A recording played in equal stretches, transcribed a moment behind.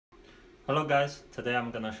Hello guys, today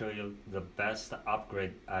I'm gonna show you the best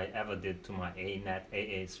upgrade I ever did to my Anet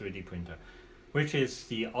A8 3D printer, which is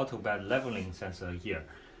the auto bed leveling sensor here.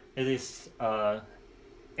 It is a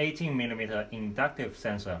 18mm inductive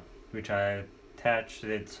sensor, which I attached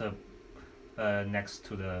it next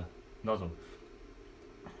to the nozzle.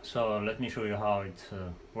 So let me show you how it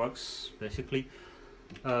works basically.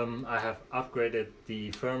 I have upgraded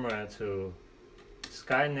the firmware to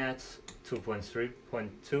Skynet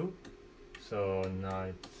 2.3.2. So now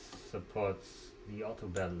it supports the auto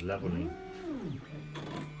bed leveling.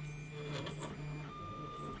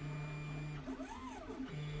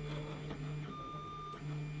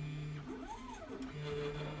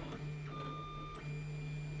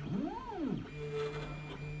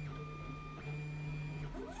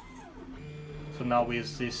 So now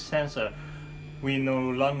with this sensor, we no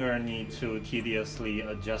longer need to tediously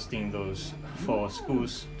adjusting those 4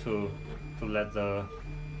 screws to let the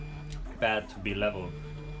bed to be level.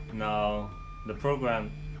 Now the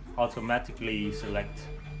program automatically selects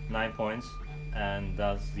 9 points and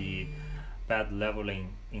does the bed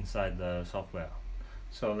leveling inside the software.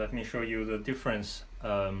 So let me show you the difference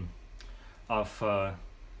of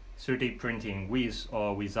 3D printing with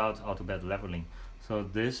or without auto bed leveling. So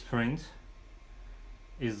this print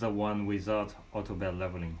is the one without auto bed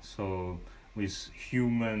leveling. So with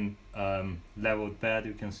human leveled bed,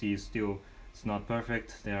 you can see it's not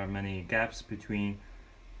perfect. There are many gaps between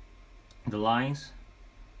the lines,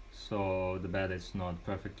 so the bed is not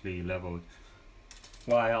perfectly leveled.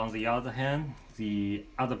 While on the other hand, the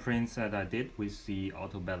other prints that I did with the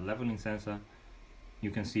auto bed leveling sensor,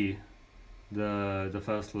 you can see the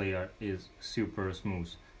first layer is super smooth.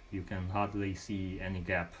 You can hardly see any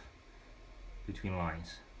gap between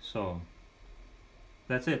lines. So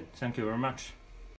that's it. Thank you very much.